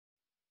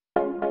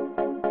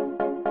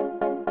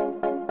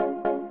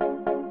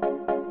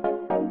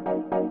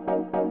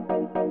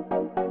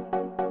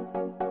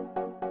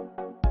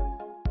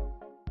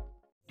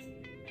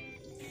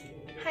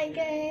Hi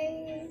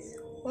guys!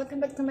 Welcome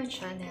back to my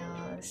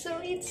channel.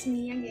 So it's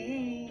me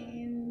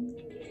again.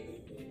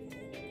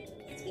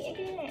 It's me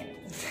again.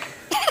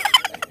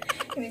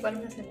 Hindi ko alam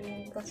na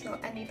sabihin ko. So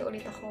andito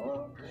ulit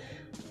ako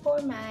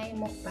for my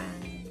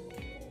mukbang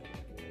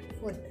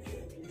food.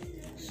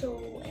 So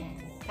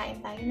kain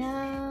tayo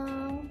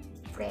ng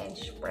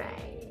french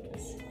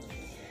fries.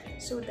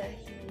 So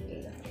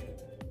dahil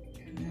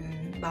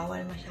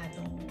bawal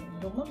masyadong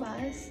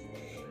lumabas,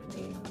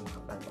 hindi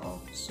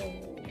makapag-off. So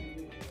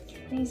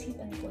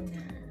naisipan ko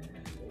na,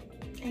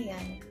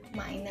 ayan,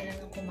 kumain na lang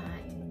ng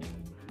kumain.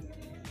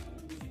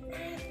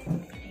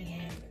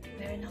 Ayan,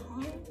 meron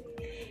akong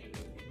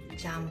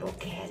jumbo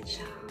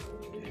ketchup.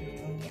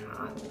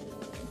 Yan.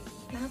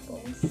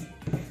 Tapos,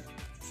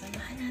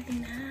 samahan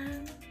natin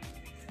ng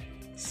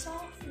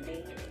soft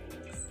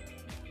drinks.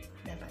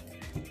 Dapat.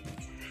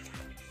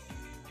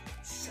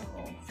 So,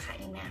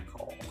 kain na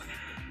ako.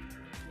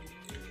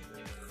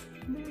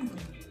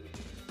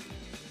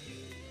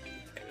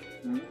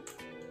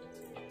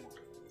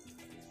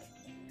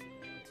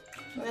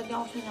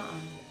 Nalagyan ko siya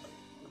ng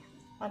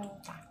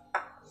paminta.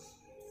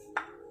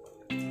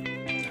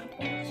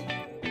 Tapos,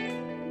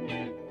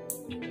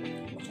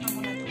 buksan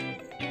mo na ito.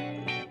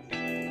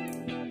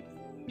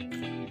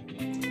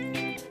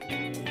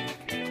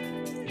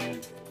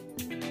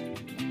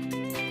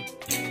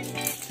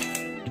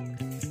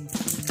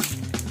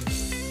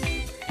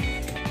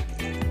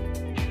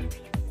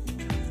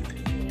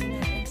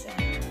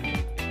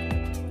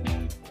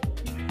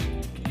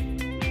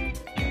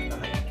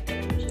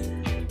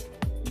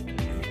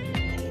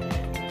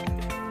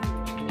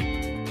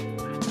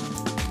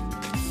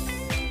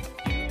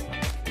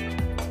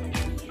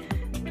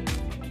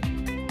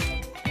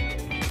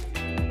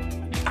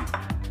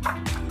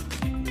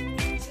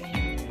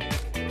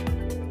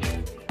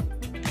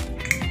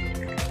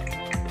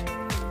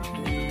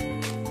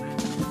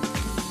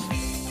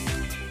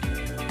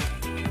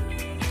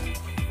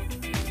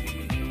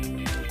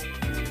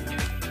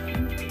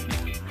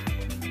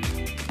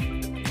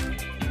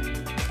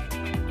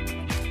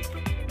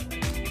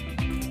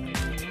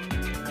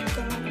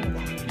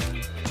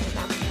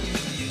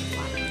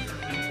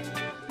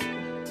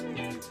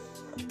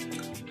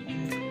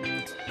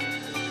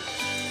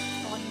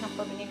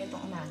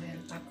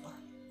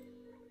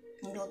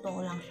 Niluto ko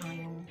lang siya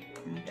ngayong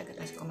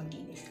tagatas ko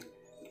mag-inis.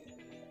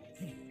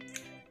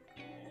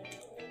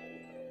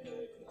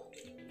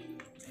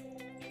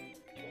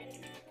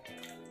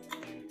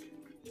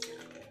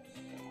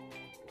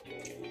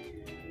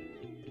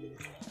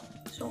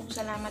 So,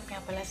 salamat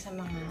nga pala sa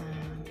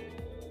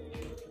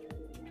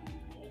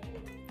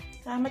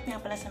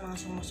mga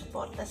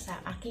sumusuporta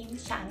sa aking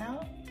channel.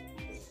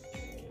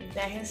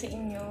 Dahil sa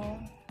inyo,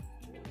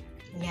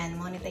 yan,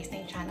 monetize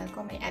na yung channel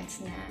ko, may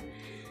ads na.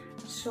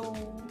 So,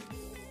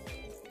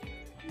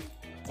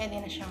 pwede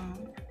na siyang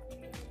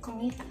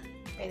kumita.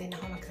 Pwede na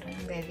ako magkaroon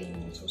ng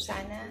revenue. So,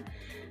 sana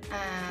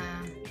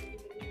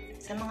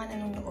sa mga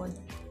nanonood,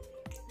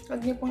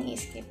 huwag niyo pong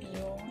i-skip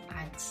yung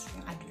ads,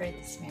 yung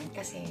advertisement.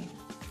 Kasi,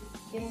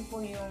 yun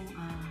po yung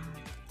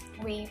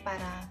way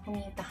para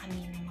kumita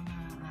kami ng mga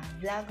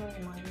vlogger,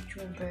 ng mga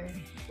YouTuber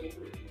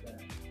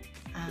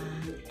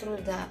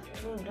through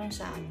dun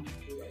sa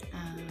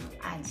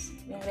ads.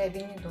 Yung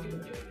revenue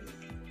doon.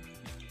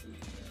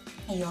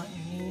 Ayun,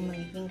 yung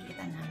magiging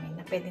kita namin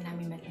na pwede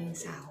namin maging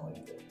sahod.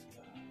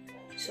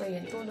 So,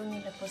 yun, tulong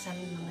nila po sa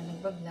aming mga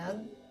nagbablog.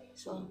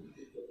 So,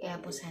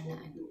 kaya po sana,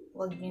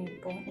 huwag nyo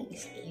pong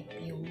i-skip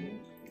yung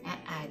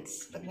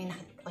ads. Pag may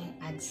nakita po kayong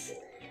ads,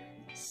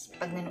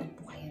 pag nanood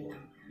po kayo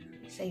ng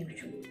sa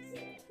YouTube.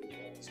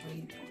 So,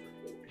 yun po.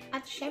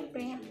 At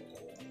syempre,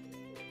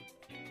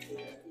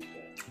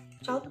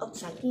 shout out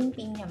sa Team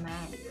Ping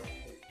naman.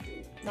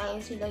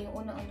 Dahil sila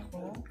yung una-una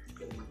ko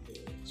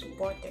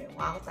supporter.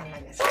 Wow,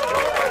 talaga.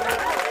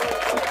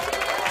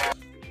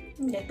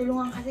 Hindi,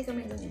 tulungan kasi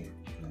kami doon eh.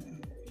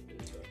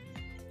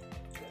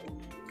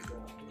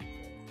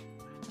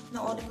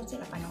 Panoorin ko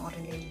sila,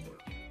 panoorin din.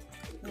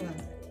 Yun.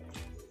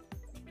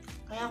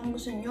 Kaya kung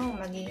gusto nyo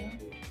maging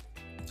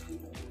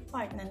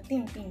part ng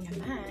Team Ping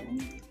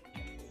naman,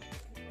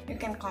 you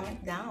can comment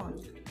down.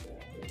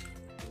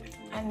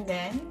 And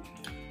then,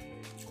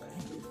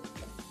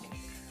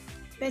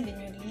 pwede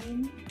nyo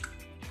rin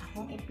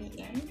akong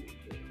i-PM.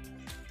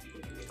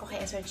 O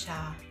kaya search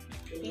sa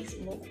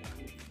Facebook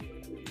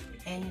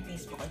and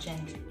Facebook ko dyan.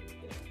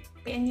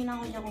 PM nyo lang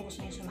ako dyan kung gusto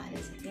nyo sumali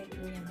sa Team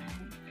Ping naman.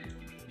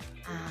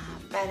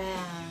 Para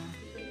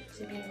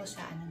sabihin ko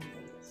sa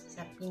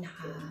sa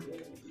pinaka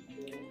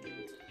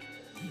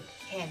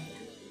head,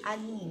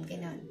 admin,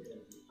 gano'n.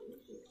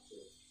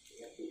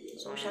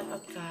 So,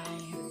 shoutout kay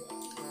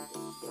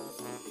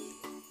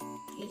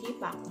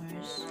ED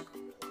Partners.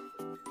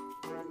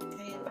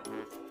 Kaya ba?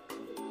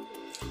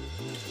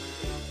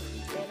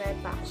 Kay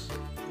Red Box.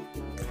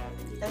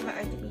 Dahil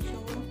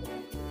artificial.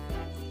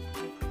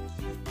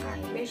 Kay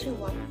Beshi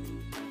Water.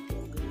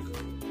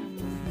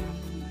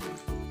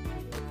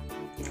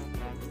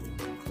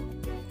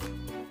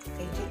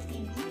 Kay JT.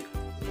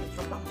 Kay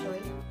Tropang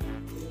Soy.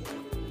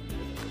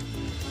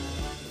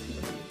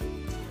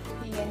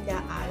 Yan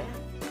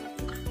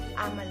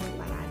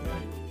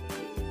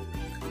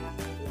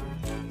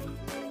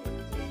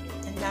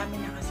dami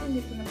na kasi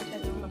hindi ko na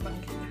masyadong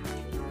mabanggit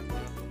lahat.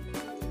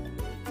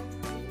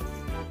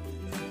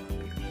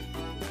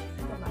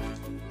 Ano ba?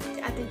 Si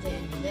Ate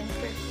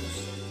Jennifer Cruz.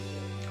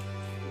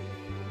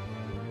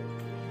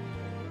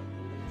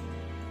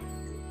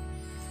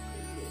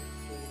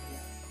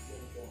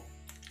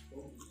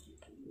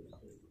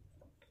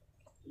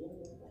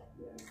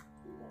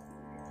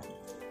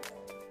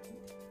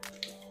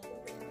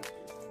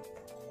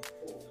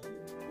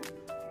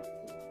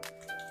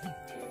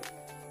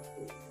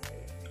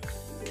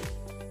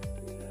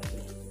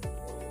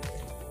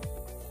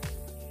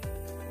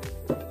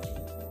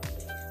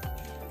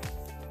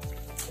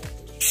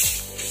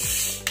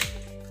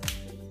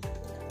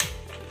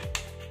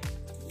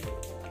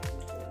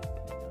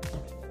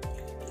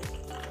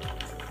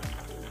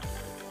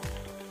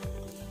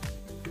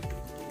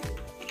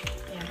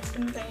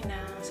 Meron tayo na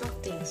soft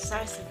drinks,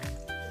 sarsa.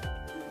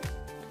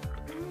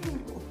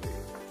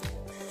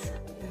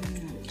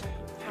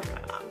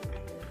 Harap.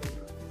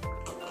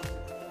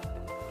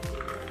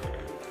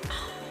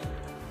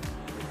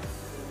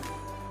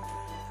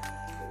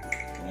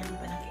 Meron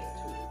pa na kayo.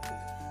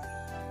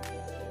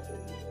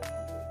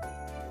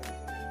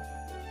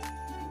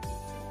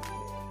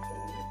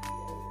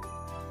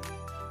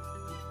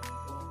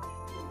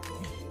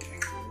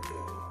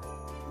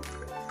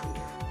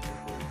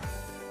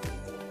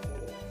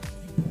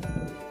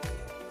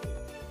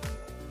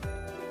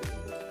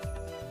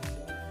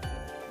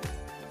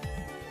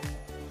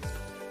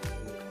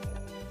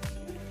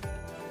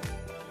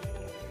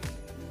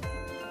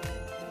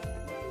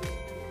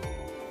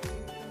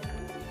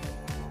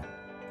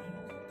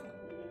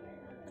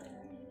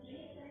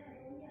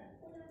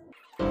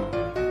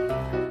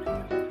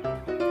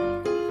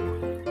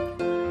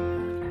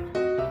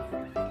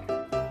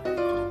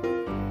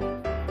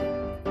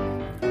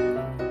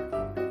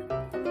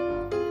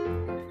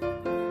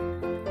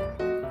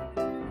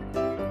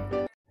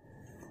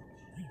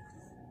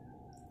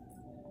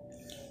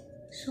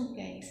 So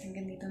guys,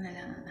 hanggang dito na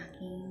lang ang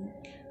aking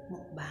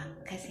mukbang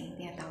kasi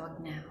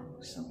tinatawag na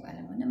ako. So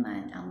alam mo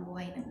naman, ang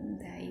buhay ng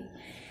Inday,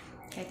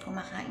 kahit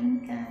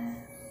kumakain ka,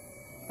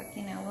 pag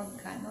tinawag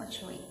ka, no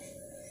choice.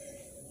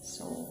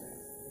 So,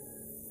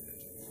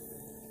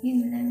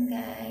 yun lang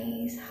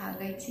guys.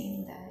 Haggard si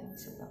Inday.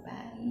 So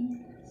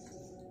bye-bye.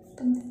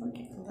 Don't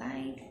forget to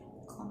like,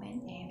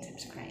 comment, and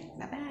subscribe.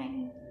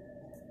 Bye-bye!